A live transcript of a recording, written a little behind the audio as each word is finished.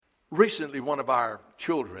Recently, one of our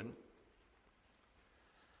children,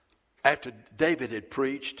 after David had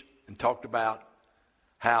preached and talked about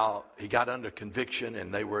how he got under conviction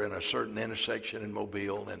and they were in a certain intersection in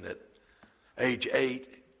Mobile, and at age 8,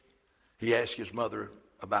 he asked his mother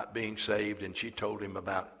about being saved, and she told him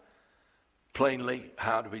about plainly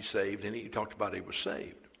how to be saved, and he talked about he was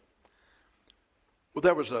saved. Well,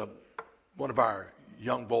 there was one of our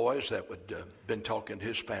young boys that had been talking to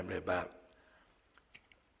his family about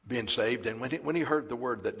being saved, and when he heard the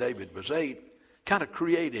word that David was 8, kind of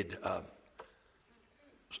created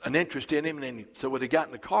an interest in him. And so when he got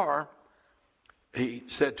in the car, he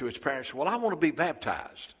said to his parents, "Well, I want to be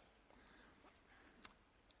baptized."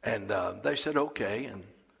 And they said, "Okay."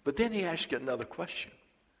 But then he asked another question.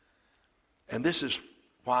 And this is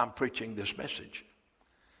why I'm preaching this message.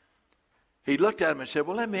 He looked at him and said,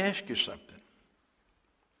 "Well, let me ask you something.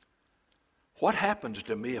 What happens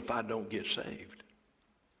to me if I don't get saved?"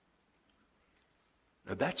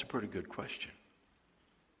 Now, that's a pretty good question.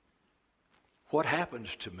 What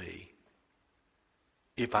happens to me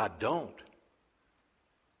if I don't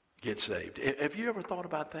get saved? Have you ever thought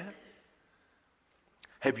about that?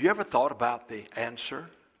 Have you ever thought about the answer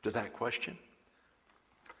to that question?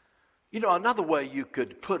 You know, another way you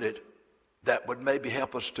could put it that would maybe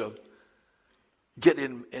help us to get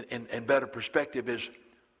in better perspective is,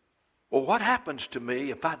 well, what happens to me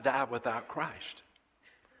if I die without Christ?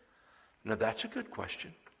 Now, that's a good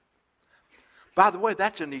question. By the way,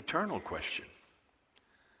 that's an eternal question.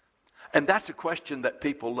 And that's a question that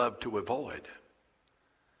people love to avoid.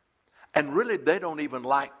 And really, they don't even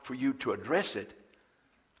like for you to address it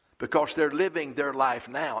because they're living their life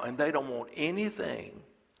now and they don't want anything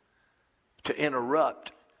to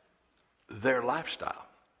interrupt their lifestyle.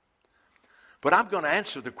 But I'm going to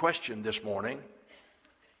answer the question this morning.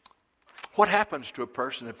 What happens to a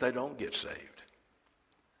person if they don't get saved?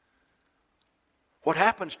 What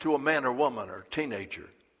happens to a man or woman or teenager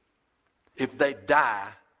if they die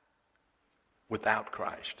without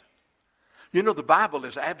Christ? You know, the Bible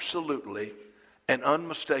is absolutely and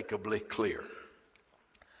unmistakably clear.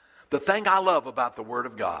 The thing I love about the Word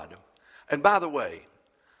of God, and by the way,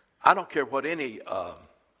 I don't care what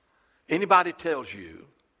anybody tells you.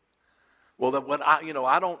 Well, that when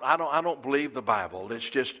I don't believe the Bible. It's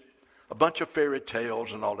just a bunch of fairy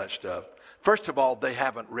tales and all that stuff. First of all, they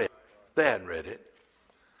haven't read it. They hadn't read it.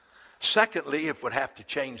 Secondly, it would have to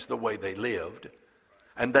change the way they lived,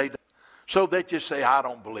 and they don't. So they just say, "I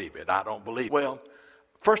don't believe it. I don't believe it." Well,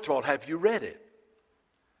 first of all, have you read it?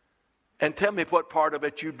 And tell me what part of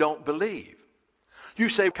it you don't believe. You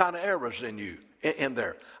say what kind of errors in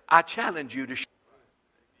there. I challenge you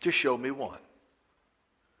to show me one.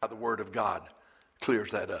 The Word of God clears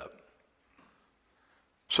that up.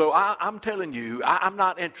 So I'm telling you, I'm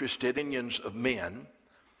not interested in opinions of men.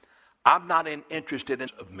 I'm not interested in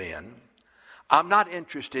of men. I'm not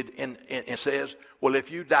interested in it says, well, if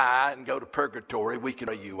you die and go to purgatory, we can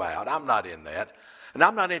lay you out. I'm not in that. And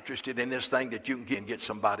I'm not interested in this thing that you can get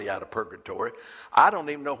somebody out of purgatory. I don't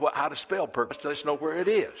even know how to spell purgatory. I just know where it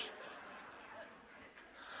is.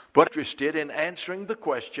 But I'm interested in answering the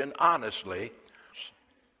question honestly.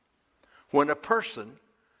 When a person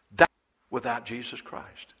dies without Jesus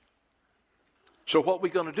Christ. So what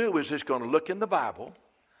we're going to do is just going to look in the Bible.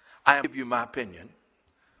 I am give you my opinion.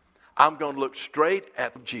 I'm going to look straight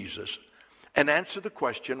at Jesus and answer the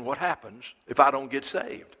question, what happens if I don't get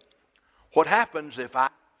saved? What happens if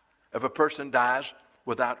a person dies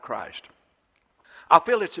without Christ? I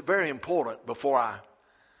feel it's very important before I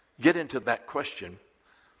get into that question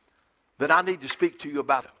that I need to speak to you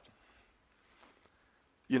about it.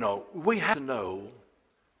 You know, we have to know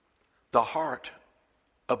the heart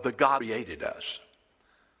of the God who created us.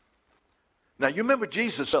 Now, you remember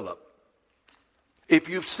Jesus, Philip. If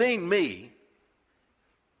you've seen me,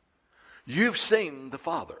 you've seen the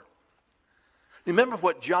Father. Remember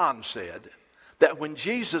what John said, that when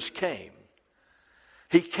Jesus came,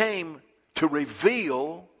 he came to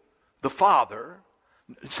reveal the Father.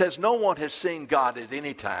 It says no one has seen God at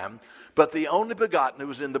any time, but the only begotten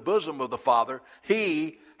who is in the bosom of the Father,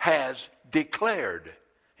 he has declared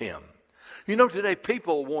him. You know, today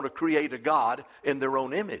people want to create a God in their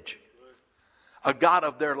own image, a God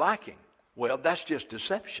of their liking. Well, that's just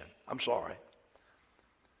deception. I'm sorry.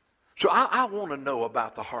 So I want to know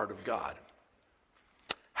about the heart of God.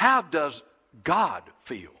 How does God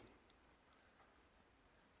feel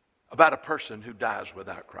about a person who dies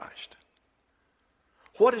without Christ?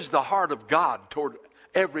 What is the heart of God toward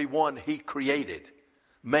everyone he created,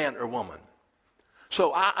 man or woman?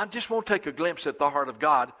 So I just want to take a glimpse at the heart of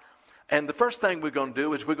God. And the first thing we're going to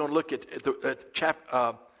do is we're going to look at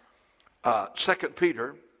 2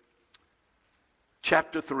 Peter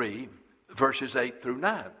chapter 3, verses 8 through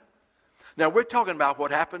 9. Now, we're talking about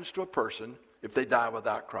what happens to a person if they die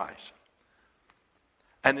without Christ.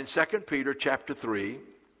 And in 2 Peter chapter 3,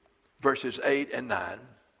 verses 8 and 9,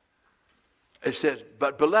 it says,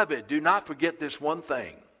 "But beloved, do not forget this one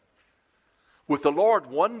thing. With the Lord,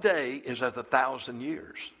 one day is as 1,000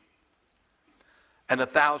 years. And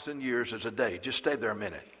 1,000 years is a day." Just stay there a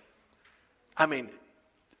minute. I mean,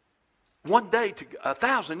 one day to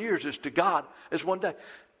 1,000 years is to God as one day.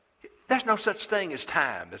 There's no such thing as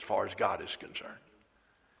time as far as God is concerned.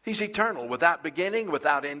 He's eternal, without beginning,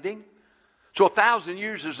 without ending. So 1,000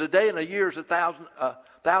 years is a day, and a year is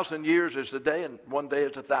 1,000 years is a day, and one day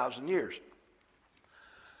is 1,000 years.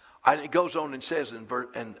 And it goes on and says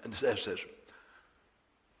and says this: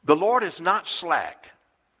 "The Lord is not slack."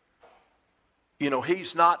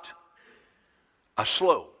 He's not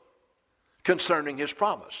slow concerning his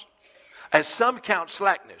promise, as some count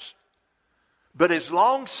slackness, but is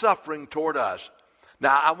long-suffering toward us.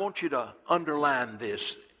 Now, I want you to underline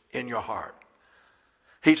this in your heart.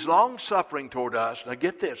 He's long-suffering toward us. Now,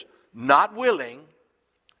 get this: not willing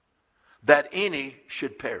that any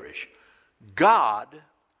should perish. God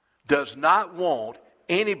does not want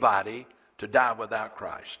anybody to die without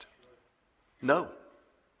Christ. No.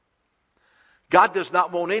 God does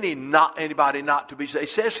not want anybody not to be saved. It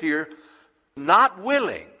says here, not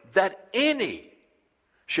willing that any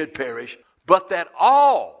should perish, but that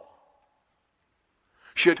all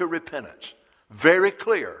should to repentance. Very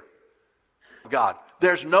clear. God.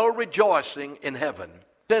 There's no rejoicing in heaven.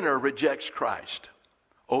 Sinner rejects Christ.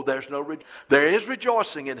 Oh, there is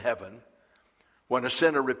rejoicing in heaven when a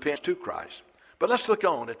sinner repents to Christ. But let's look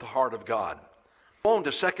on at the heart of God. Go on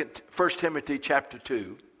to 1 Timothy chapter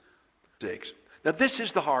 2, 6. Now, this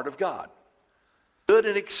is the heart of God. Good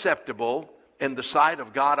and acceptable in the sight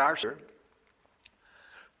of God our Savior.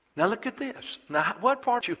 Now, look at this. Now, what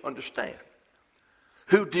part do you understand?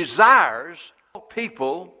 Who desires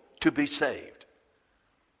people to be saved.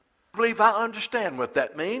 I believe I understand what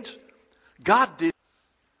that means. God did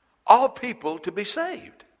all people to be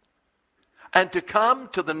saved and to come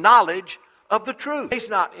to the knowledge of the truth. He's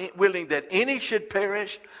not willing that any should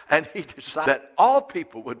perish, and he decided that all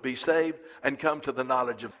people would be saved and come to the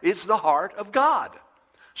knowledge of. It's the heart of God.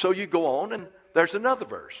 So you go on, and there's another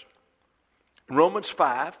verse. Romans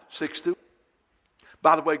 5, 6 through.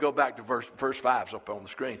 By the way, go back to verse 5 is up on the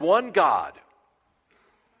screen. One God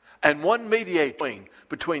and one mediator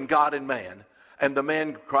between God and man, and the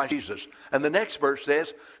man Christ Jesus. And the next verse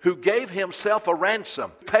says, who gave himself a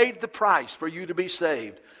ransom, paid the price for you to be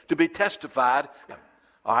saved, to be testified.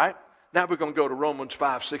 All right, now we're going to go to Romans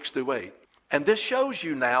 5, 6 through 8. And this shows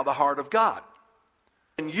you now the heart of God.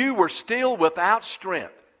 And you were still without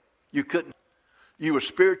strength. You couldn't. You were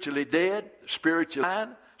spiritually dead, spiritually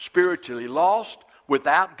blind, spiritually lost,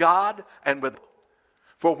 without God, and with.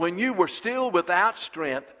 For when you were still without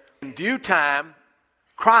strength, in due time,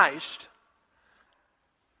 Christ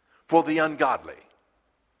for the ungodly.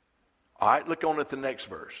 All right, look on at the next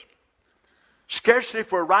verse. Scarcely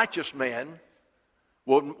for a righteous man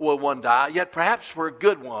will one die, yet perhaps for a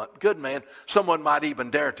good man, someone might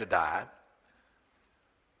even dare to die.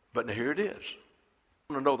 But here it is.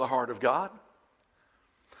 You want to know the heart of God?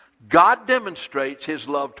 God demonstrates his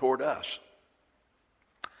love toward us.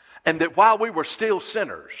 And that while we were still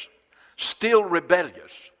sinners, still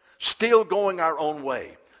rebellious, still going our own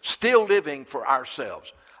way, still living for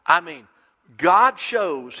ourselves. I mean, God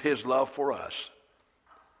shows his love for us.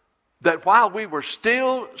 That while we were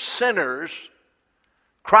still sinners,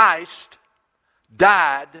 Christ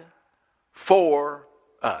died for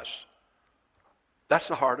us. That's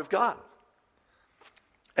the heart of God.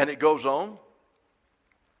 And it goes on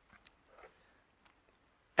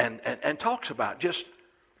and talks about just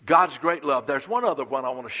God's great love. There's one other one I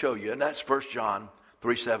want to show you, and that's 1 John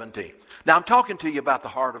 3:17. Now, I'm talking to you about the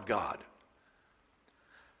heart of God.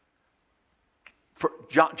 For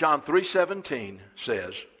John 3:17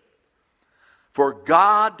 says, for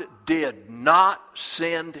God did not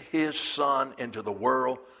send his Son into the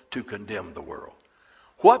world to condemn the world.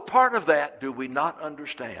 What part of that do we not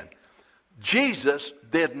understand? Jesus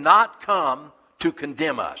did not come to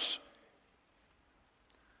condemn us.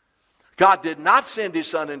 God did not send his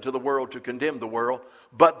Son into the world to condemn the world,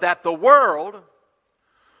 but that the world,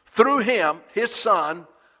 through him, his Son,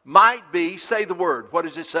 might be, say the word, what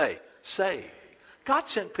does it say? Saved. God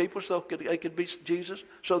sent people so they could be Jesus,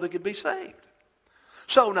 so they could be saved.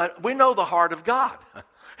 So now we know the heart of God.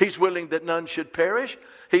 He's willing that none should perish.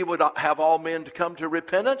 He would have all men to come to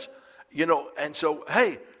repentance. And so,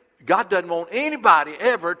 hey, God doesn't want anybody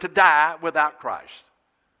ever to die without Christ.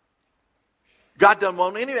 God doesn't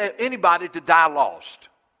want anybody to die lost.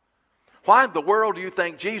 Why in the world do you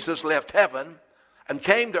think Jesus left heaven and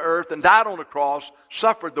came to earth and died on the cross,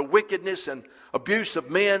 suffered the wickedness and abuse of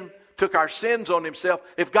men, took our sins on himself,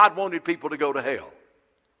 if God wanted people to go to hell?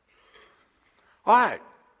 All right.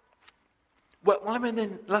 Well,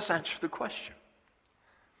 let's answer the question.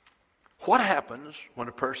 What happens when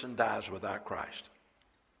a person dies without Christ?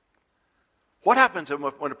 What happens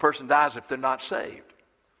when a person dies if they're not saved?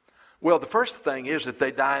 Well, the first thing is that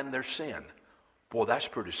they die in their sin. Boy, that's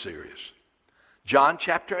pretty serious. John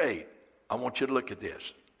chapter 8, I want you to look at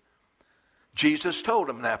this. Jesus told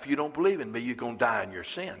them, now if you don't believe in me, you're going to die in your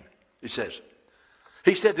sin. He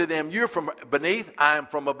said to them, you're from beneath, I am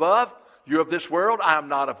from above. You're of this world, I am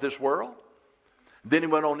not of this world. Then he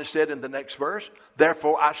went on and said in the next verse,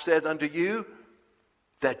 therefore I said unto you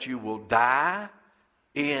that you will die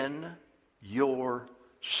in your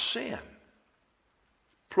sin.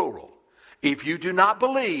 Plural. If you do not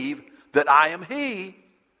believe that I am he,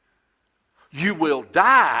 you will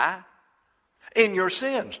die in your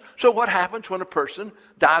sins. So what happens when a person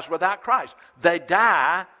dies without Christ? They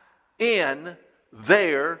die in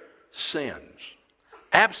their sins.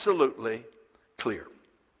 Absolutely clear.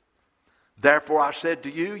 Therefore I said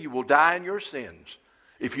to you, you will die in your sins.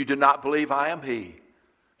 If you do not believe I am he,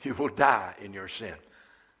 you will die in your sin.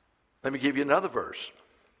 Let me give you another verse.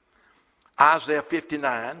 Isaiah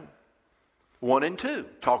 59, 1 and 2,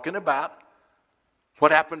 talking about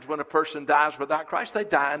what happens when a person dies without Christ. They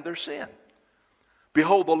die in their sin.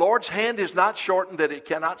 Behold, the Lord's hand is not shortened that it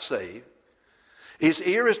cannot save. His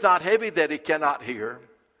ear is not heavy that it cannot hear.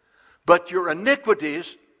 But your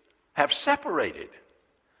iniquities have separated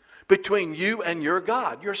between you and your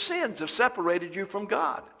God. Your sins have separated you from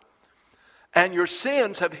God. And your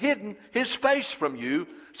sins have hidden his face from you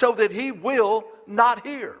so that he will not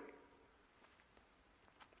hear.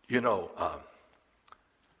 You know,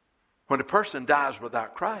 when a person dies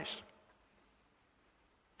without Christ,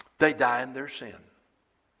 they die in their sin.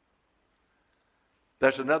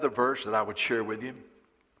 There's another verse that I would share with you.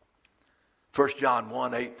 1 John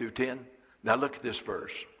 1, 8 through 10. Now look at this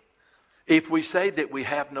verse. If we say that we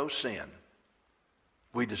have no sin,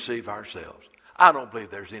 we deceive ourselves. I don't believe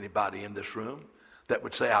there's anybody in this room that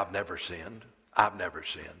would say, I've never sinned. I've never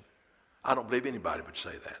sinned. I don't believe anybody would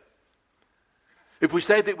say that. If we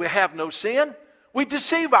say that we have no sin, we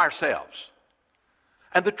deceive ourselves.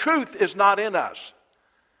 And the truth is not in us.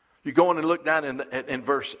 You go on and look down in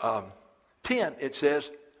verse 10, it says,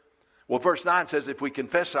 well, verse 9 says, if we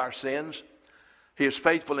confess our sins, he is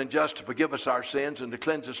faithful and just to forgive us our sins and to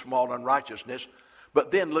cleanse us from all unrighteousness.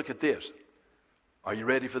 But then look at this. Are you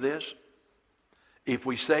ready for this? If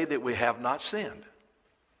we say that we have not sinned,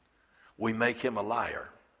 we make him a liar,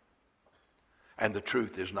 and the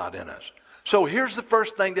truth is not in us. So here's the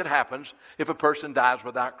first thing that happens if a person dies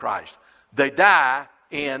without Christ. They die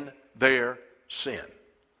in their sin.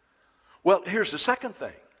 Well, here's the second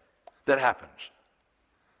thing that happens.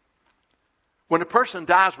 When a person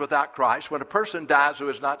dies without Christ, when a person dies who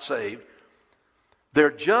is not saved,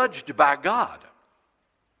 they're judged by God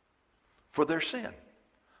for their sin.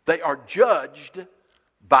 They are judged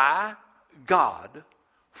by God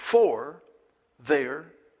for their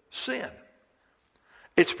sin.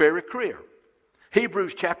 It's very clear.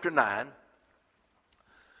 Hebrews chapter 9,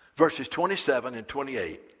 verses 27 and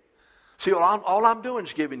 28. See, all I'm doing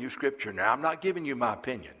is giving you scripture now. I'm not giving you my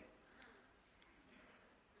opinion.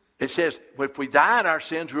 It says, if we die in our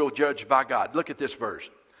sins, we'll judge by God. Look at this verse.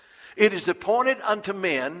 It is appointed unto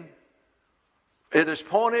men, it is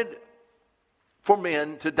appointed for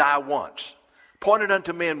men to die once. Appointed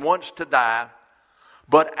unto men once to die,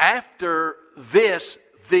 but after this,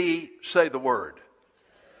 say the word.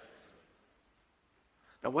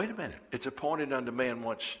 Now wait a minute. It's appointed unto man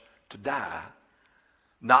once to die,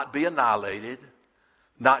 not be annihilated,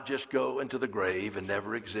 not just go into the grave and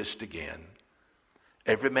never exist again.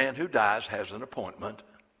 Every man who dies has an appointment.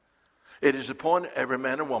 It is appointed, every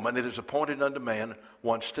man or woman, it is appointed unto man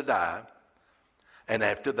once to die, and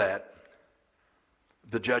after that,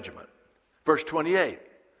 the judgment. Verse 28.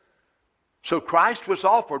 So Christ was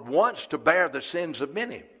offered once to bear the sins of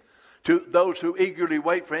many. To those who eagerly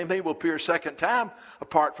wait for him, he will appear a second time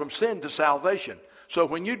apart from sin to salvation. So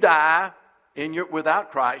when you die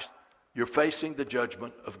without Christ, you're facing the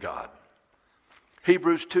judgment of God.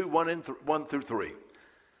 Hebrews 2, 1 through 3.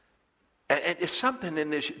 And it's something in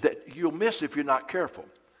this that you'll miss if you're not careful.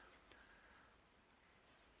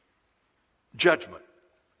 Judgment.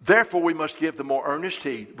 Therefore, we must give the more earnest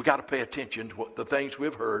heed. We've got to pay attention to the things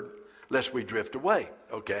we've heard, lest we drift away.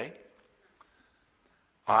 Okay?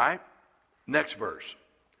 All right? Next verse.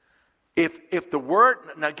 If the word,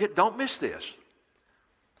 don't miss this.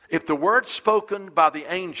 If the word spoken by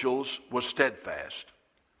the angels was steadfast,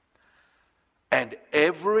 and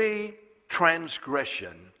every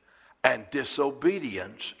transgression and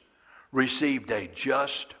disobedience received a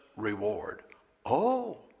just reward.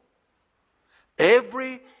 Oh,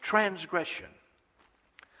 every transgression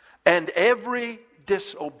and every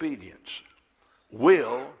disobedience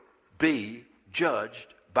will be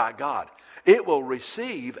judged by God. It will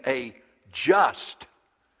receive a just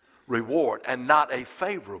reward and not a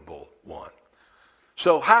favorable one.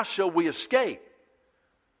 So how shall we escape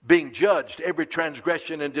being judged, every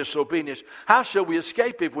transgression and disobedience? How shall we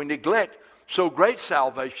escape if we neglect so great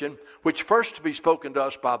salvation, which first to be spoken to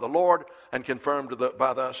us by the Lord and confirmed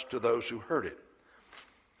by us to those who heard it?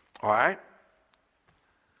 All right?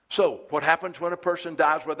 So, what happens when a person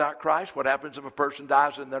dies without Christ? What happens if a person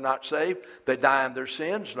dies and they're not saved? They die in their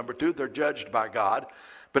sins. Number two, they're judged by God.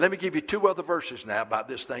 But let me give you two other verses now about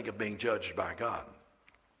this thing of being judged by God.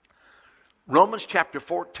 Romans chapter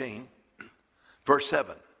 14, verse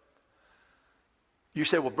 7. You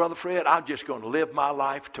say, well, Brother Fred, I'm just going to live my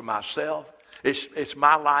life to myself. It's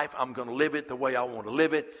my life. I'm going to live it the way I want to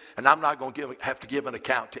live it. And I'm not going to have to give an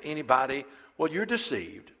account to anybody. Well, you're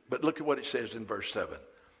deceived. But look at what it says in verse 7.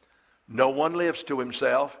 No one lives to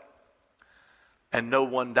himself, and no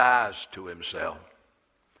one dies to himself.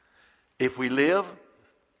 If we live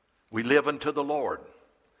unto the Lord.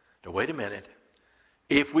 Now, wait a minute.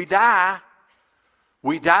 If we die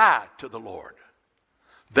to the Lord.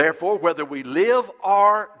 Therefore, whether we live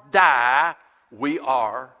or die, we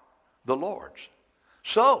are the Lord's.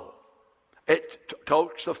 So, it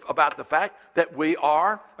talks about the fact that we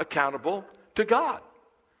are accountable to God.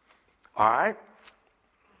 All right?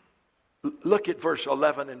 Look at verse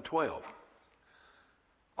 11 and 12.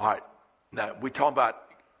 All right. Now, we talk about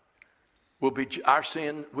our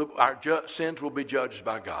sins will be judged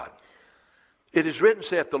by God. It is written,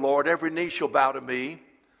 saith the Lord, every knee shall bow to me,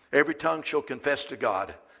 every tongue shall confess to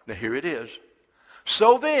God. Now here it is.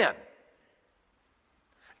 So then,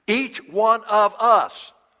 each one of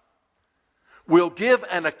us will give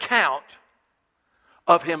an account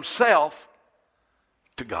of himself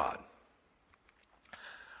to God.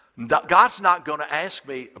 God's not going to ask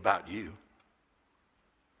me about you.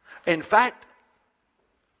 In fact,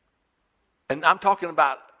 and I'm talking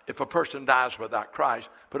about if a person dies without Christ,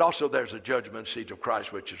 but also there's a judgment seat of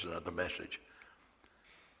Christ, which is another message.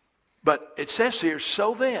 But it says here,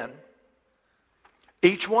 so then,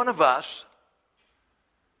 each one of us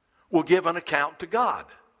will give an account to God.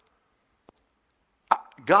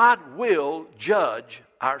 God will judge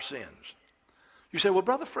our sins. You say, well,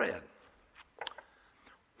 Brother Fred,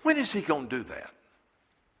 when is he going to do that?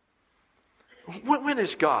 When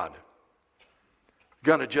is God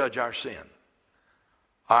going to judge our sin?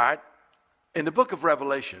 All right. In the book of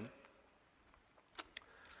Revelation,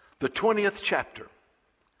 the 20th chapter,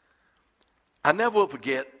 I never will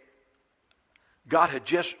forget, God had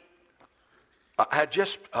just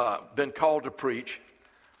been called to preach.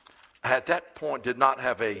 I, at that point, did not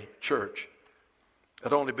have a church.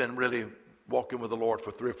 I'd only been really walking with the Lord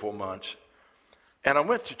for 3 or 4 months. And I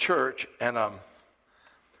went to church, and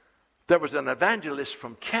there was an evangelist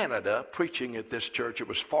from Canada preaching at this church. It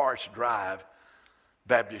was Forest Drive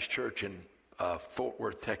Baptist Church in Fort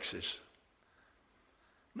Worth, Texas.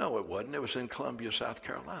 No, it wasn't. It was in Columbia, South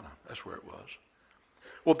Carolina. That's where it was.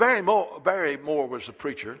 Well, Barry Moore was a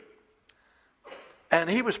preacher, and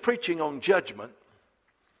he was preaching on judgment,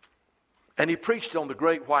 and he preached on the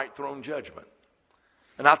great white throne judgment.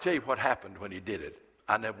 And I'll tell you what happened when he did it.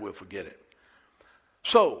 I never will forget it.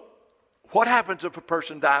 So, what happens if a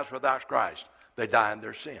person dies without Christ? They die in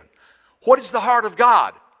their sin. What is the heart of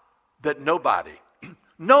God? That nobody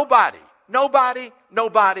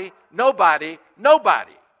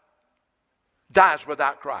dies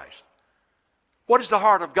without Christ. What is the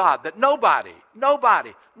heart of God? That nobody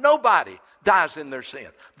dies in their sin.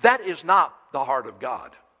 That is not the heart of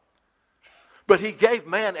God. But he gave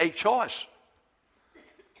man a choice.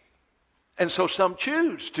 And so some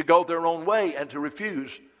choose to go their own way and to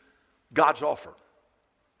refuse God's offer.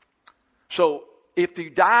 So if you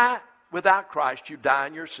die without Christ, you die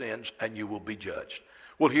in your sins and you will be judged.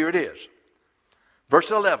 Well, here it is. Verse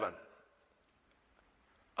 11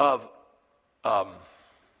 of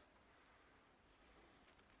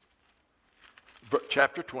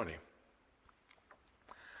chapter 20.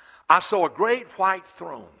 I saw a great white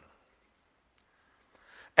throne,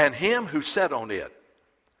 and him who sat on it.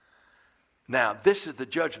 Now, this is the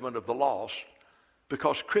judgment of the lost,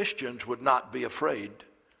 because Christians would not be afraid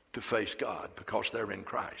to face God because they're in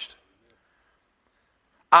Christ.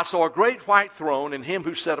 I saw a great white throne and him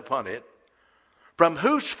who sat upon it, from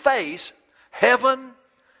whose face heaven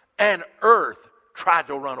and earth tried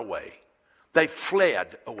to run away. They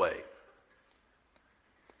fled away.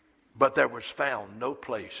 But there was found no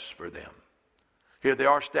place for them. Here they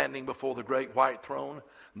are standing before the great white throne.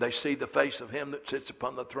 They see the face of him that sits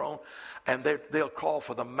upon the throne. And they'll call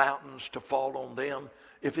for the mountains to fall on them.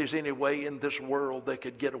 If there's any way in this world they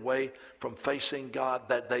could get away from facing God,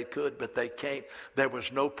 that they could, but they can't. There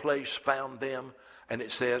was no place found them. And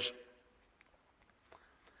it says,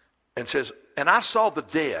 and I saw the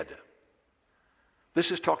dead.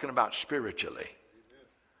 This is talking about spiritually.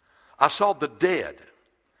 I saw the dead.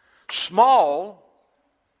 Small,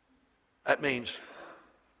 that means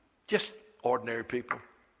just ordinary people.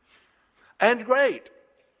 And great,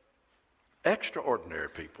 extraordinary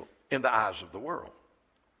people in the eyes of the world.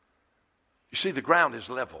 You see, the ground is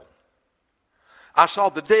level. I saw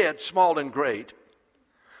the dead, small and great,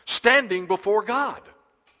 standing before God.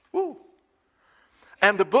 Woo.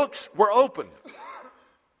 And the books were opened.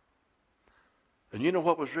 And you know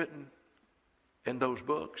what was written in those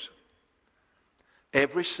books?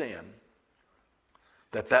 Every sin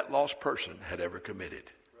that lost person had ever committed.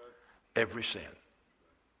 Every sin.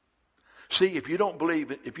 See, if you don't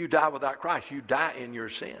believe it, if you die without Christ, you die in your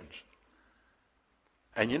sins.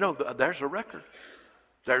 And you know, there's a record.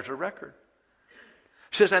 There's a record.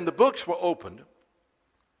 It says, and the books were opened.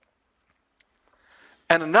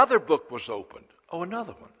 And another book was opened. Oh,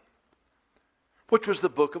 another one. Which was the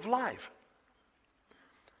book of life.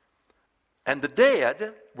 And the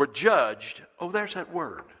dead were judged. Oh, there's that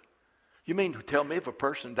word. You mean to tell me if a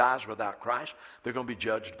person dies without Christ, they're going to be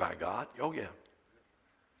judged by God? Oh, yeah.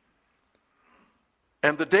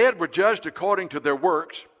 And the dead were judged according to their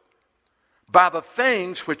works by the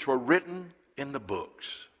things which were written in the books.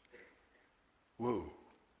 Whoa.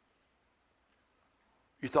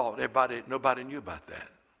 You thought nobody knew about that.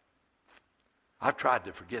 I've tried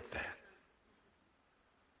to forget that.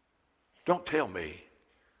 Don't tell me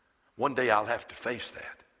one day I'll have to face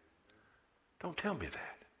that. Don't tell me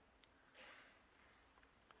that.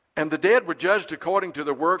 And the dead were judged according to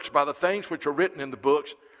their works by the things which were written in the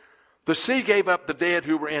books. The sea gave up the dead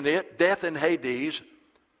who were in it, death and Hades.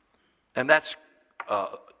 And that's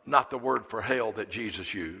not the word for hell that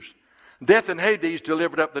Jesus used. Death and Hades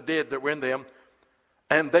delivered up the dead that were in them.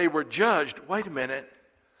 And they were judged, wait a minute,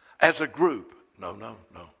 as a group. No.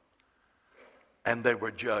 And they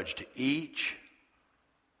were judged each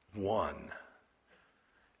one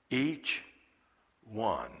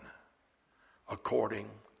according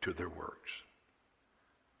to their works.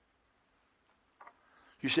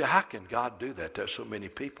 You say, how can God do that to so many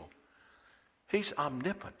people? He's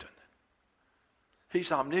omnipotent.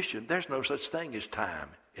 He's omniscient. There's no such thing as time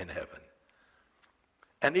in heaven.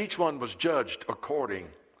 And each one was judged according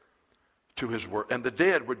to his work. And the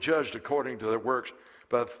dead were judged according to their works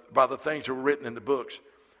by the things that were written in the books.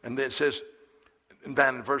 And then it says, and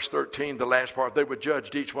then in verse 13, the last part, they were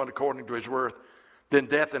judged each one according to his worth. Then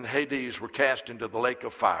death and Hades were cast into the lake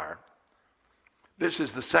of fire. This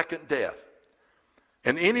is the second death.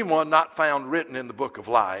 And anyone not found written in the book of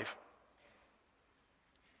life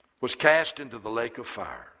was cast into the lake of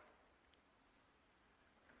fire.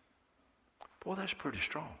 Boy, that's pretty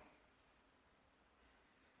strong.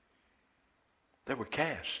 They were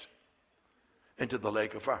cast into the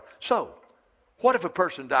lake of fire. So, what if a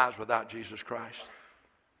person dies without Jesus Christ?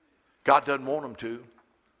 God doesn't want them to.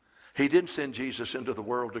 He didn't send Jesus into the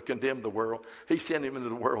world to condemn the world. He sent him into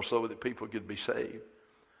the world so that people could be saved.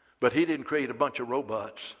 But he didn't create a bunch of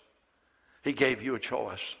robots. He gave you a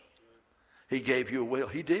choice. He gave you a will.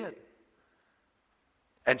 He did.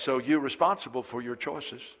 And so you're responsible for your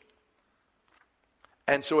choices.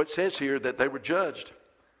 And so it says here that they were judged.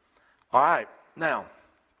 All right. Now,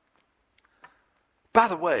 by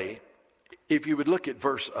the way, if you would look at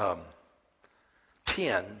verse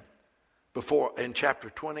 10 before in chapter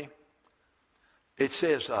 20, it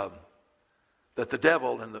says that the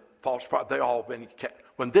devil and the false prophet, they all been,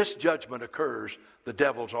 when this judgment occurs, the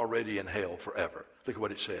devil's already in hell forever. Look at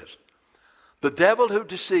what it says. The devil who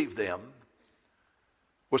deceived them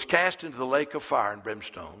was cast into the lake of fire and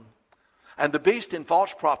brimstone, and the beast and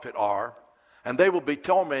false prophet are, and they will be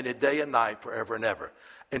tormented day and night forever and ever.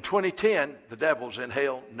 In 2010, the devil's in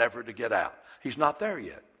hell, never to get out. He's not there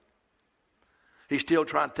yet. He's still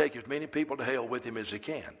trying to take as many people to hell with him as he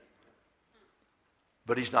can.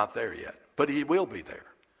 But he's not there yet. But he will be there.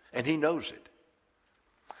 And he knows it.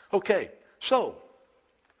 Okay, so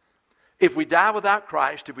if we die without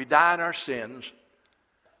Christ, if we die in our sins,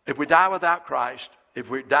 if we die without Christ, if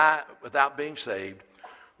we die without being saved,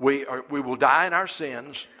 we will die in our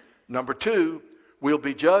sins. Number two, we'll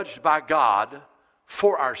be judged by God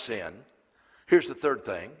for our sin. Here's the third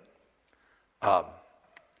thing.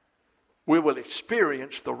 we will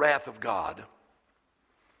experience the wrath of God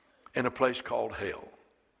in a place called hell.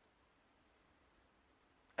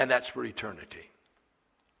 And that's for eternity.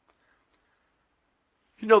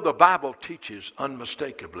 You know, the Bible teaches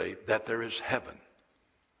unmistakably that there is heaven.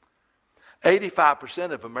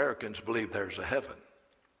 85% of Americans believe there's a heaven.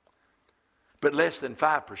 But less than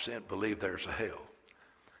 5% believe there's a hell.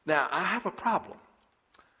 Now, I have a problem.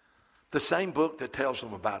 The same book that tells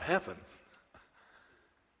them about heaven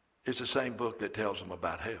is the same book that tells them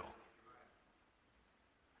about hell.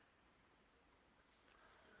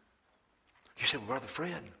 You say, well, Brother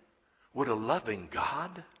Fred, would a loving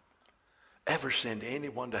God ever send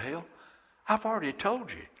anyone to hell? I've already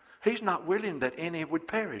told you. He's not willing that any would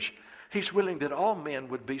perish. He's willing that all men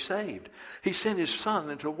would be saved. He sent his Son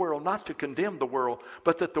into the world not to condemn the world,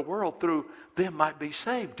 but that the world through them might be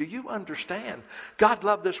saved. Do you understand? God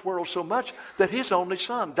loved this world so much that his only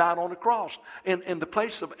Son died on the cross in the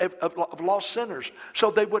place of lost sinners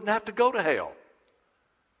so they wouldn't have to go to hell.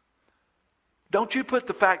 Don't you put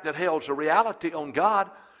the fact that hell is a reality on God.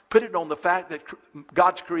 Put it on the fact that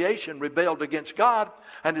God's creation rebelled against God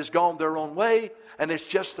and has gone their own way, and it's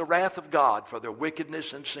just the wrath of God for their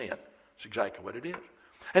wickedness and sin. That's exactly what it is.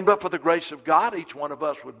 And but for the grace of God, each one of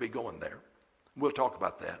us would be going there. We'll talk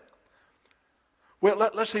about that. Well,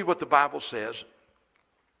 let's see what the Bible says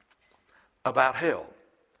about hell.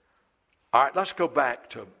 All right, let's go back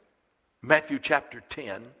to Matthew chapter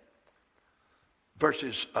 10,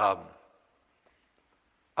 verses, we're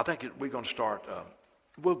going to start,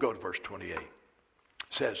 we'll go to verse 28. It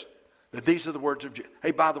says that these are the words of Jesus.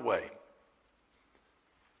 Hey, by the way,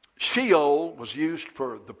 Sheol was used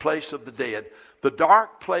for the place of the dead. The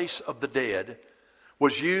dark place of the dead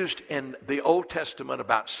was used in the Old Testament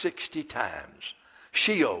about 60 times.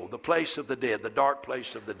 Sheol, the place of the dead, the dark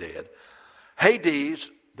place of the dead.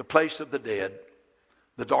 Hades, the place of the dead,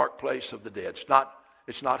 the dark place of the dead.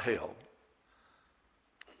 It's not hell.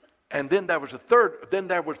 And then there was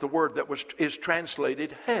the word that is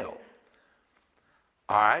translated hell.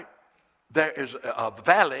 All right. There is a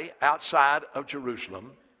valley outside of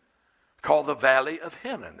Jerusalem called the Valley of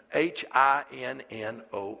Hinnom, Hinnon.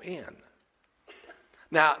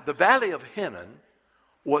 Now, the Valley of Hinnom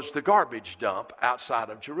was the garbage dump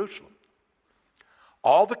outside of Jerusalem.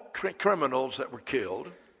 All the criminals that were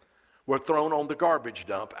killed were thrown on the garbage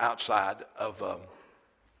dump outside of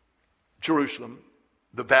Jerusalem,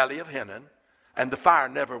 the Valley of Hinnom, and the fire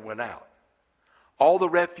never went out. All the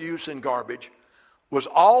refuse and garbage was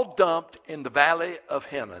all dumped in the Valley of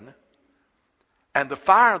Hinnom, and the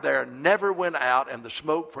fire there never went out, and the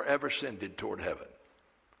smoke forever ascended toward heaven.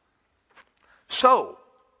 So,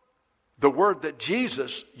 the word that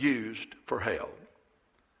Jesus used for hell,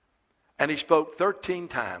 and he spoke 13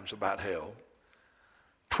 times about hell,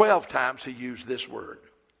 12 times he used this word.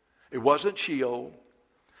 It wasn't Sheol,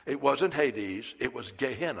 it wasn't Hades, it was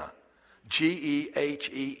Gehenna,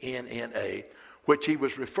 Gehenna, which he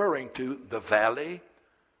was referring to the Valley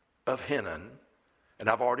of Hinnom. And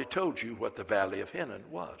I've already told you what the Valley of Hinnom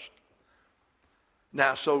was.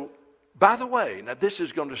 Now, so, by the way, now this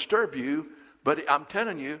is going to disturb you, but I'm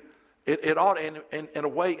telling you, it ought in a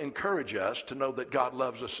way encourage us to know that God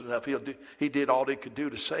loves us enough. He did all he could do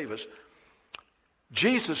to save us.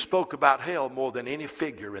 Jesus spoke about hell more than any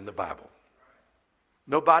figure in the Bible.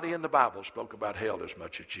 Nobody in the Bible spoke about hell as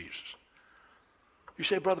much as Jesus. You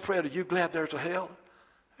say, Brother Fred, are you glad there's a hell?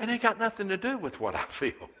 It ain't got nothing to do with what I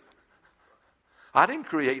feel. I didn't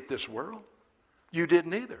create this world. You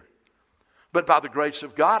didn't either. But by the grace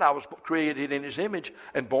of God, I was created in his image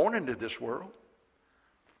and born into this world.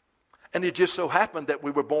 And it just so happened that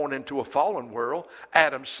we were born into a fallen world.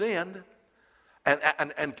 Adam sinned,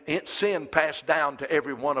 and sin passed down to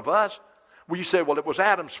every one of us. Well, you say, well, it was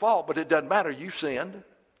Adam's fault, but it doesn't matter. You sinned.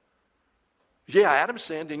 Yeah, Adam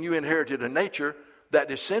sinned, and you inherited a nature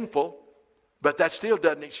that is sinful, but that still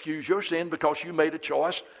doesn't excuse your sin because you made a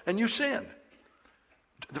choice and you sinned.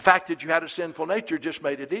 The fact that you had a sinful nature just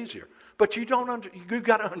made it easier. But you've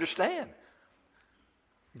got to understand.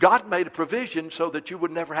 God made a provision so that you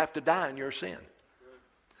would never have to die in your sin.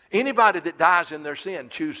 Anybody that dies in their sin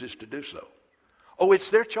chooses to do so. Oh, it's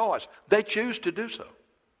their choice. They choose to do so.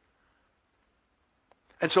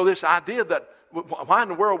 And so this idea that why in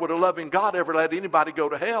the world would a loving God ever let anybody go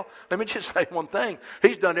to hell? Let me just say one thing.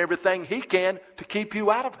 He's done everything he can to keep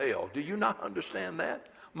you out of hell. Do you not understand that?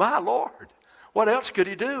 My Lord. What else could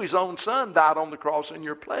he do? His own son died on the cross in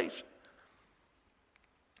your place.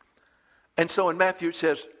 And so in Matthew it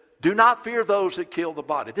says, do not fear those that kill the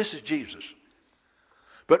body. This is Jesus.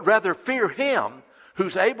 But rather fear him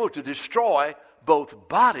who's able to destroy both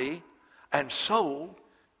body and soul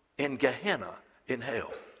in Gehenna, in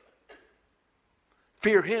hell.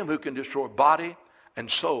 Fear him who can destroy body and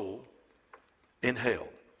soul in hell.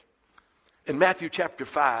 In Matthew chapter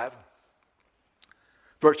 5,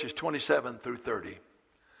 verses 27 through 30,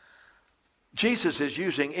 Jesus is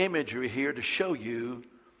using imagery here to show you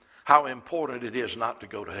how important it is not to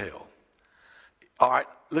go to hell. All right,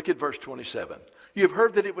 look at verse 27. You have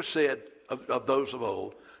heard that it was said of those of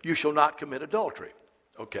old, you shall not commit adultery.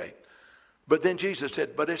 Okay. But then Jesus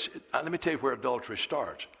said, let me tell you where adultery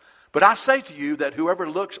starts. But I say to you that whoever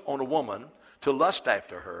looks on a woman to lust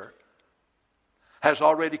after her has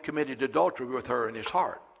already committed adultery with her in his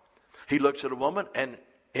heart. He looks at a woman, and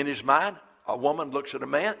in his mind, a woman looks at a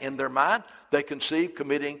man. In their mind, they conceive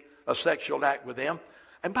committing a sexual act with them.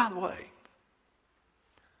 And by the way,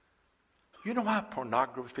 you know why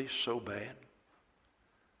pornography is so bad?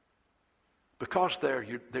 Because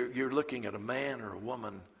you're looking at a man or a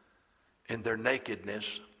woman in their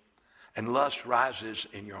nakedness, and lust rises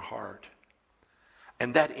in your heart.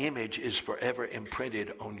 And that image is forever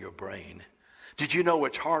imprinted on your brain. Did you know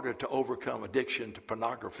it's harder to overcome addiction to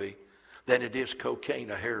pornography than it is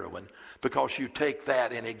cocaine or heroin? Because you take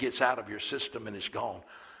that and it gets out of your system and it's gone.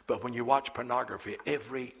 But when you watch pornography,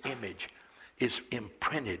 every image is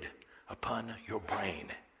imprinted upon your brain.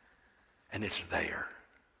 And it's there.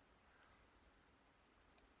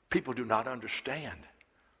 People do not understand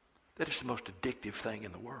that it's the most addictive thing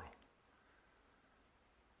in the world.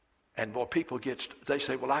 And boy, people they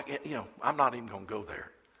say, well, I'm not even going to go there.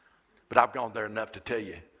 But I've gone there enough to tell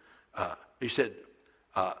you. He says,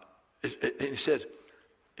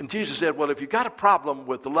 and Jesus said, well, if you've got a problem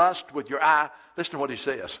with the lust with your eye, listen to what he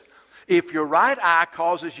says. If your right eye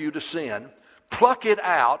causes you to sin, pluck it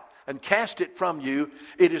out and cast it from you.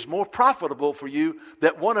 It is more profitable for you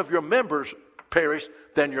that one of your members perish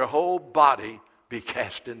than your whole body be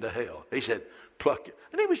cast into hell. He said, pluck it.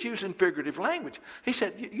 And he was using figurative language. He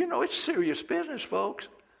said, it's serious business, folks.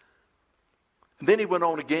 And then he went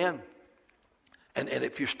on again. And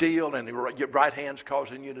if you steal and your right hand's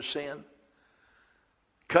causing you to sin,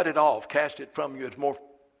 cut it off, cast it from you. It's more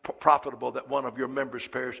profitable that one of your members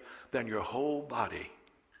perish than your whole body.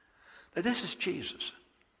 Now this is Jesus.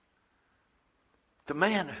 The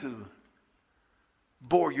man who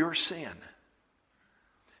bore your sin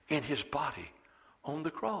in his body on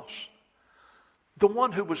the cross. The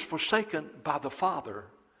one who was forsaken by the Father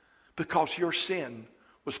because your sin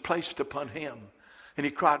was placed upon him. And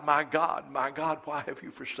he cried, my God, why have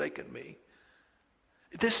you forsaken me?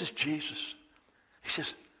 This is Jesus. He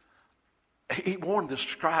says, he warned the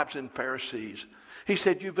scribes and Pharisees. He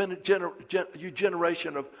said, you've been you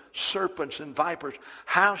generation of serpents and vipers.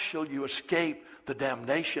 How shall you escape the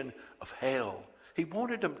damnation of hell? He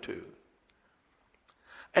wanted them to.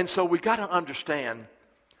 And so we got to understand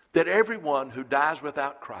that everyone who dies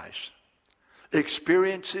without Christ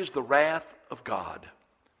experiences the wrath of God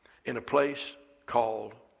in a place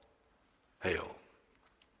called hell.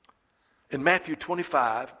 In Matthew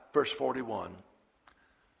 25, verse 41,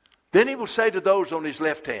 then he will say to those on his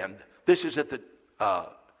left hand, this is at the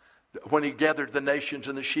when he gathered the nations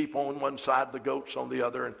and the sheep on one side, the goats on the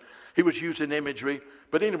other, and he was using imagery.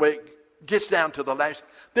 But anyway, it gets down to the last.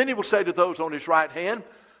 Then he will say to those on his right hand,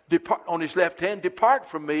 on his left hand, depart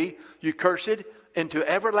from me, you cursed, into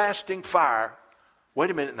everlasting fire.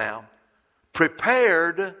 Wait a minute now.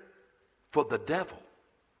 Prepared for the devil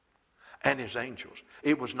and his angels.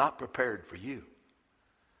 It was not prepared for you.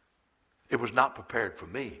 It was not prepared for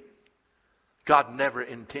me. God never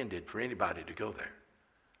intended for anybody to go there.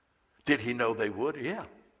 Did he know they would? Yeah.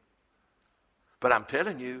 But I'm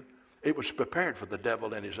telling you, it was prepared for the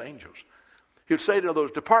devil and his angels. He'll say to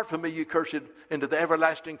those, depart from me, you cursed, into the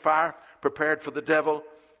everlasting fire, prepared for the devil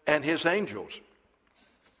and his angels.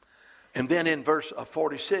 And then in verse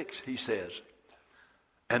 46, he says,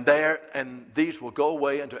 and these will go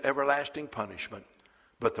away into everlasting punishment,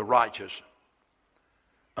 but the righteous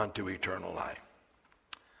unto eternal life.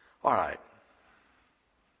 All right.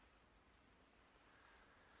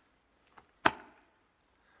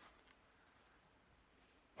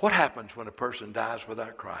 What happens when a person dies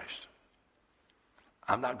without Christ?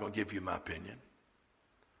 I'm not going to give you my opinion.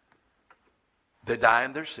 They die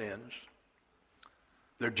in their sins.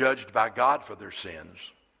 They're judged by God for their sins.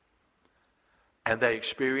 And they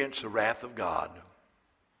experience the wrath of God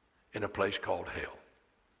in a place called hell.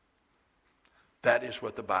 That is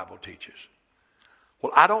what the Bible teaches.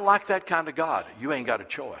 Well, I don't like that kind of God. You ain't got a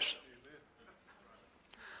choice.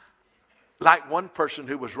 Like one person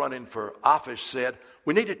who was running for office said,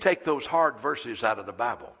 we need to take those hard verses out of the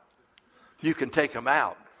Bible. You can take them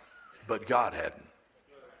out, but God hadn't.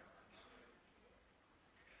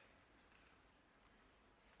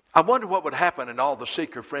 I wonder what would happen in all the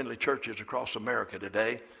seeker-friendly churches across America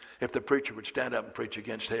today if the preacher would stand up and preach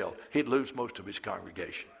against hell. He'd lose most of his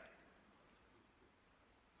congregation.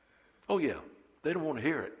 Oh, yeah. They don't want to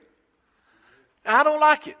hear it. I don't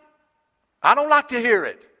like it. I don't like to hear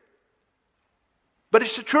it. But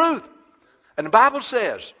it's the truth. And the Bible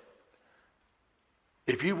says,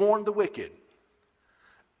 if you warn the wicked,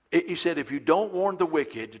 he said, if you don't warn the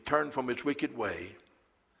wicked to turn from his wicked way,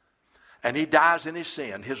 and he dies in his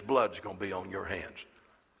sin, his blood's going to be on your hands.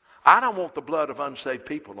 I don't want the blood of unsaved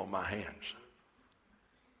people on my hands.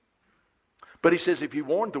 But he says, if you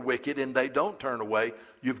warn the wicked and they don't turn away,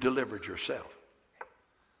 you've delivered yourself.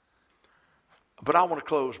 But I want to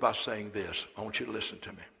close by saying this. I want you to listen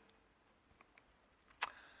to me.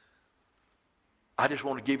 I just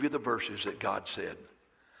want to give you the verses that God said.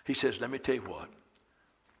 He says, let me tell you what.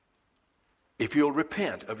 If you'll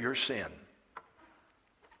repent of your sin,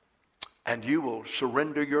 and you will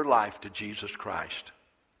surrender your life to Jesus Christ,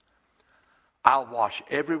 I'll wash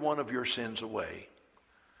every one of your sins away.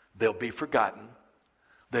 They'll be forgotten.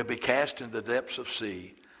 They'll be cast into the depths of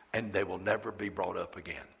sea, and they will never be brought up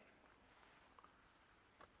again.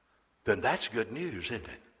 Then that's good news, isn't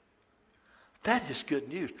it? That is good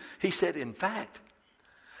news. He said, in fact,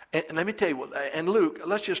 and let me tell you what, and Luke,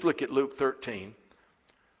 let's just look at Luke 13,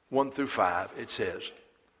 1 through 5. It says,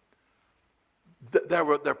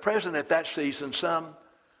 they're present at that season some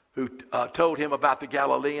who told him about the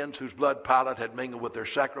Galileans whose blood Pilate had mingled with their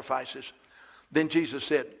sacrifices. Then Jesus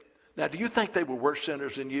said, now do you think they were worse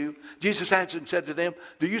sinners than you? Jesus answered and said to them,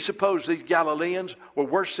 do you suppose these Galileans were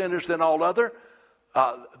worse sinners than all other?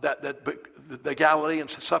 That the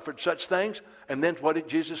Galileans suffered such things? And then what did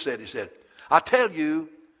Jesus say? He said, I tell you,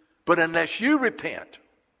 but unless you repent,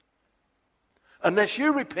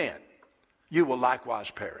 you will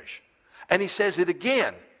likewise perish. And he says it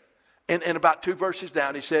again. And about 2 verses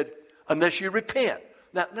down, he said, unless you repent.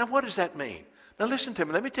 Now what does that mean? Now listen to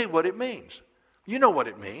me. Let me tell you what it means. You know what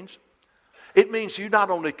it means. It means you not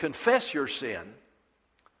only confess your sin,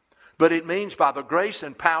 but it means by the grace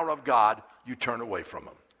and power of God, you turn away from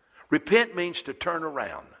them. Repent means to turn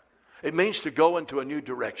around. It means to go into a new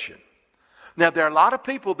direction. Now, there are a lot of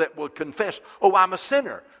people that will confess, oh, I'm a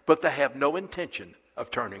sinner, but they have no intention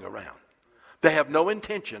of turning around. They have no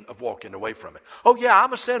intention of walking away from it. Oh, yeah,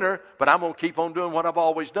 I'm a sinner, but I'm going to keep on doing what I've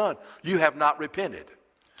always done. You have not repented.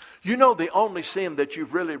 You know the only sin that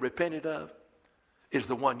you've really repented of is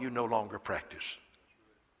the one you no longer practice.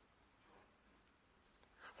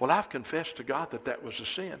 Well, I've confessed to God that was a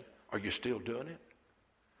sin. Are you still doing it?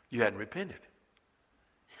 You hadn't repented.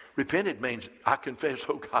 Repented means I confess,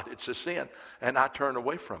 oh God, it's a sin, and I turn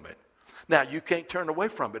away from it. Now, you can't turn away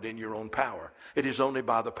from it in your own power. It is only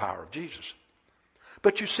by the power of Jesus.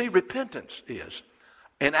 But you see, repentance is.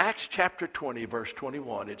 In Acts chapter 20, verse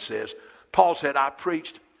 21, it says, Paul said, I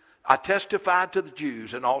testified to the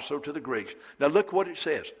Jews and also to the Greeks. Now look what it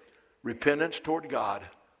says. Repentance toward God.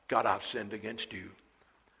 God, I've sinned against you.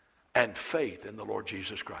 And faith in the Lord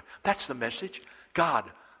Jesus Christ. That's the message. God,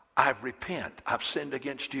 I've sinned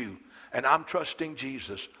against you. And I'm trusting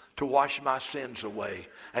Jesus to wash my sins away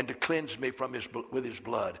and to cleanse me with his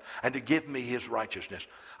blood and to give me his righteousness.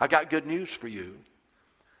 I got good news for you.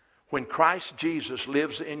 When Christ Jesus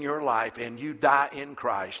lives in your life and you die in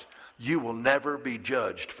Christ, you will never be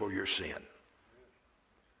judged for your sin.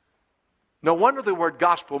 No wonder the word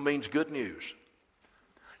gospel means good news.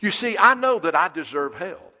 You see, I know that I deserve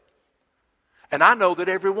hell. And I know that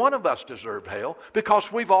every one of us deserve hell because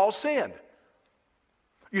we've all sinned.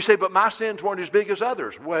 You say, but my sins weren't as big as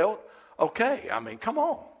others. Well, okay, come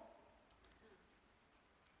on.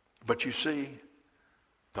 But you see,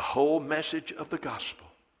 the whole message of the gospel,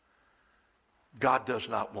 God does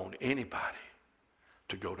not want anybody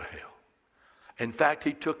to go to hell. In fact,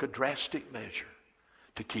 he took a drastic measure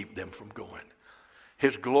to keep them from going.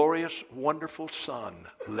 His glorious, wonderful Son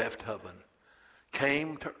left heaven,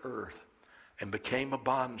 came to earth, and became a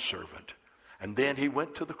bondservant. And then he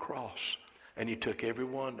went to the cross, and he took every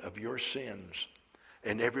one of your sins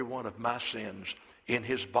and every one of my sins in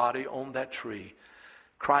his body on that tree.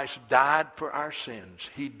 Christ died for our sins.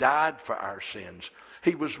 He died for our sins.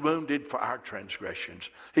 He was wounded for our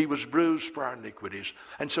transgressions. He was bruised for our iniquities.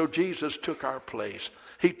 And so Jesus took our place.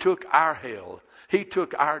 He took our hell. He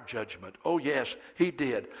took our judgment. Oh yes, he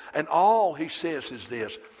did. And all he says is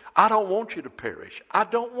this: I don't want you to perish. I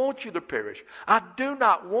don't want you to perish. I do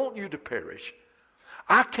not want you to perish.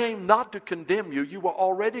 I came not to condemn you. You were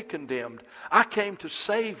already condemned. I came to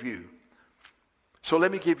save you. So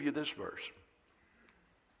let me give you this verse.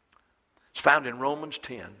 It's found in Romans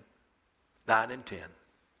 10, 9 and 10.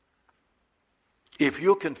 If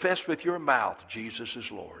you'll confess with your mouth Jesus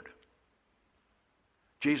is Lord.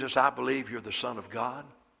 Jesus, I believe you're the Son of God.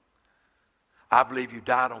 I believe you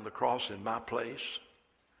died on the cross in my place.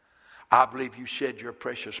 I believe you shed your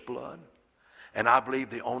precious blood. And I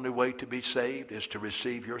believe the only way to be saved is to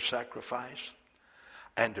receive your sacrifice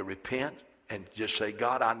and to repent and just say,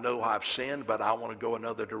 God, I know I've sinned, but I want to go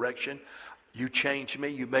another direction. You change me.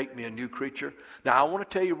 You make me a new creature. Now, I want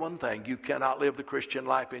to tell you one thing. You cannot live the Christian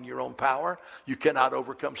life in your own power. You cannot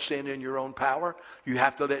overcome sin in your own power. You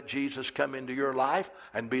have to let Jesus come into your life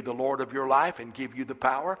and be the Lord of your life and give you the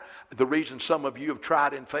power. The reason some of you have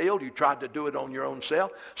tried and failed, you tried to do it on your own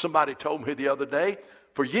self. Somebody told me the other day,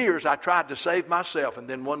 for years I tried to save myself, and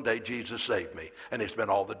then one day Jesus saved me. And it's been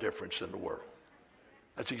all the difference in the world.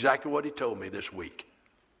 That's exactly what he told me this week.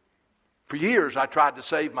 For years I tried to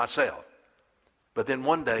save myself. But then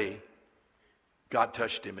one day, God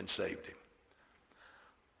touched him and saved him.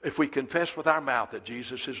 If we confess with our mouth that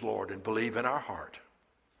Jesus is Lord and believe in our heart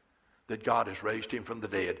that God has raised him from the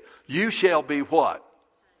dead, you shall be what?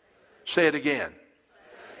 Say it again.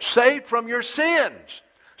 Saved from your sins.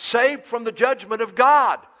 Saved from the judgment of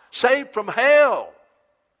God. Saved from hell.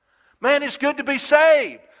 Man, it's good to be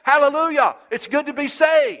saved. Hallelujah. It's good to be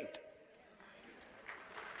saved.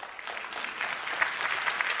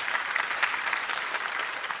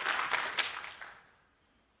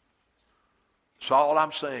 So all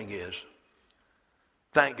I'm saying is,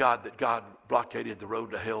 thank God that God blockaded the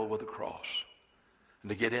road to hell with a cross. And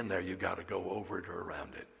to get in there, you've got to go over it or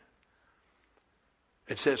around it.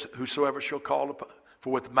 It says, whosoever shall call upon,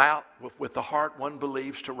 for with the heart one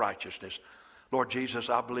believes to righteousness. Lord Jesus,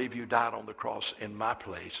 I believe you died on the cross in my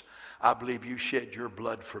place. I believe you shed your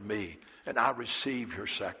blood for me. And I receive your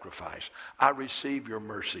sacrifice. I receive your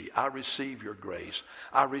mercy. I receive your grace.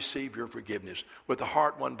 I receive your forgiveness. With the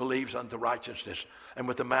heart one believes unto righteousness. And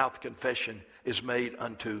with the mouth confession is made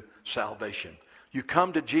unto salvation. You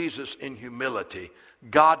come to Jesus in humility.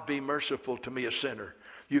 God, be merciful to me, a sinner.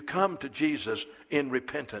 You come to Jesus in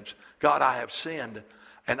repentance. God, I have sinned.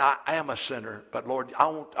 And I am a sinner, but Lord, I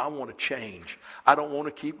want to change. I don't want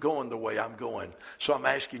to keep going the way I'm going. So I'm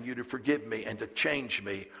asking you to forgive me and to change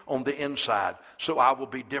me on the inside so I will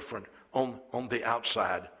be different on the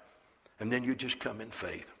outside. And then you just come in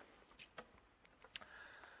faith.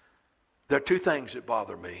 There are two things that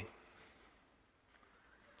bother me.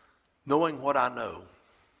 Knowing what I know.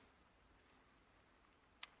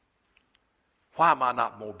 Why am I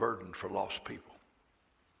not more burdened for lost people?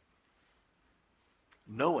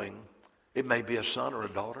 Knowing it may be a son or a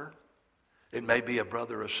daughter. It may be a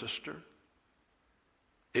brother or sister.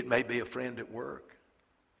 It may be a friend at work.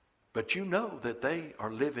 But you know that they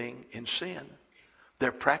are living in sin.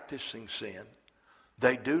 They're practicing sin.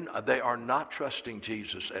 They are not trusting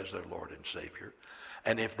Jesus as their Lord and Savior.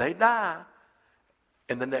 And if they die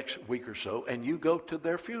in the next week or so and you go to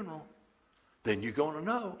their funeral, then you're going to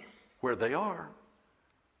know where they are.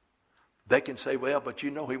 They can say, well, but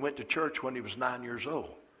you know he went to church when he was 9 years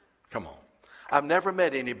old. Come on. I've never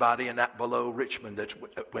met anybody in that below Richmond that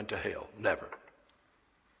went to hell. Never.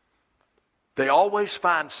 They always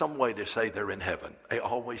find some way to say they're in heaven. They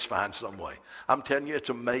always find some way. I'm telling you, it's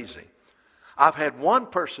amazing. I've had one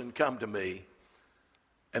person come to me,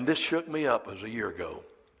 and this shook me up. It was a year ago.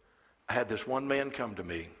 I had this one man come to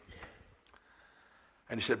me,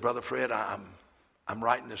 and he said, Brother Fred, I'm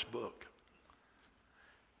writing this book.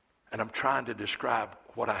 And I'm trying to describe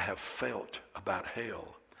what I have felt about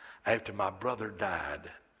hell after my brother died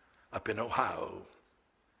up in Ohio.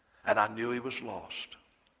 And I knew he was lost.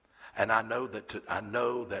 And I know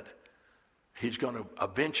that he's going to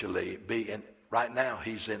eventually be in, right now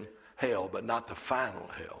he's in hell, but not the final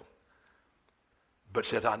hell. But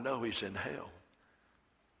said, I know he's in hell.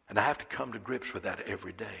 And I have to come to grips with that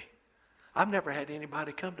every day. I've never had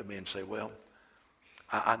anybody come to me and say, well,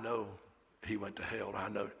 I know he went to hell. I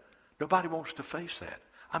know. Nobody wants to face that.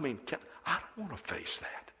 I mean, I don't want to face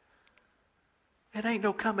that. It ain't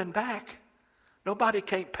no coming back. Nobody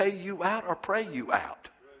can't pay you out or pray you out.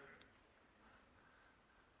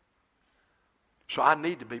 So I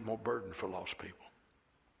need to be more burdened for lost people.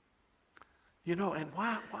 You know, and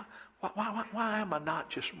why am I not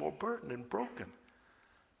just more burdened and broken?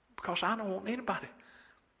 Because I don't want anybody.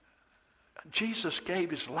 Jesus gave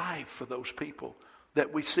his life for those people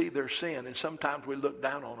that we see their sin, and sometimes we look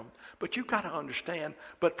down on them. But you've got to understand,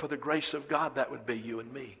 but for the grace of God, that would be you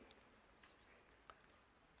and me.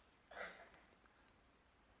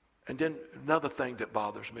 And then another thing that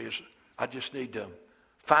bothers me is I just need to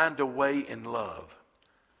find a way in love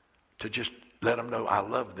to just let them know I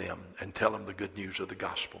love them and tell them the good news of the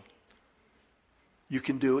gospel. You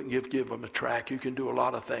can do it and you give them a track. You can do a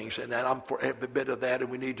lot of things. And I'm for every bit of that, and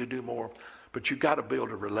we need to do more. But you've got to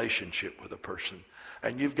build a relationship with a person.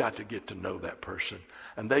 And you've got to get to know that person.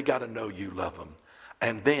 And they got to know you love them.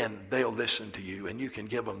 And then they'll listen to you, and you can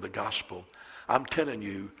give them the gospel. I'm telling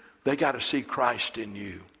you, they got to see Christ in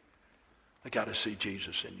you. They got to see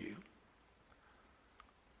Jesus in you.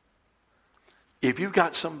 If you've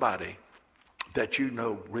got somebody that you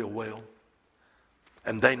know real well,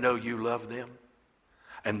 and they know you love them,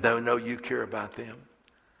 and they know you care about them,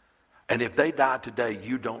 and if they died today,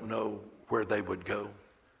 you don't know where they would go.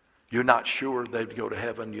 You're not sure they'd go to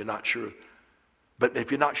heaven. You're not sure. But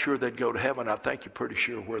if you're not sure they'd go to heaven, I think you're pretty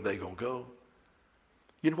sure where they're going to go.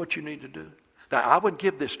 You know what you need to do? Now, I wouldn't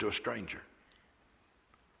give this to a stranger.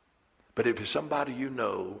 But if it's somebody you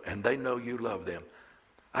know and they know you love them,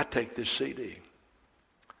 I'd take this CD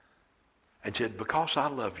and said, because I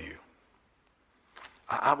love you,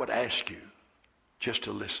 I would ask you just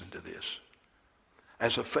to listen to this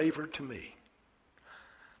as a favor to me.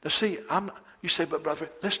 Now see, you say, but brother,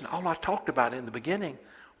 listen, all I talked about in the beginning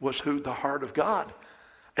was the heart of God.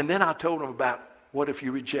 And then I told them about what if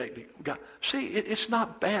you reject God. See, it's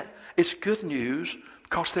not bad. It's good news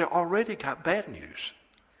because they already got bad news.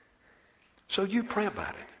 So you pray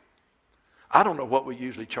about it. I don't know what we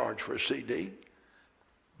usually charge for a CD,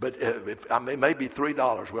 but it may be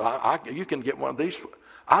 $3. Well, you can get one of these.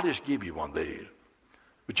 I'll just give you one of these.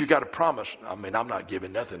 But you got to promise. I mean, I'm not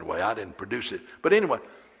giving nothing away. I didn't produce it. But anyway,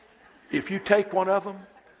 if you take one of them,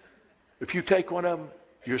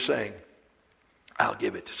 you're saying, I'll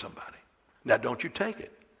give it to somebody. Now, don't you take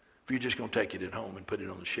it if you're just going to take it at home and put it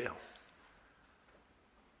on the shelf.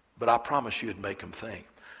 But I promise you it'd make them think.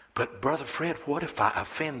 But Brother Fred, what if I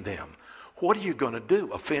offend them? What are you going to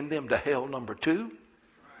do? Offend them to hell number 2?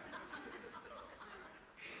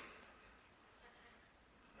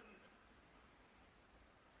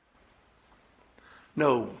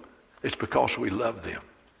 No, it's because we love them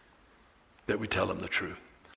that we tell them the truth.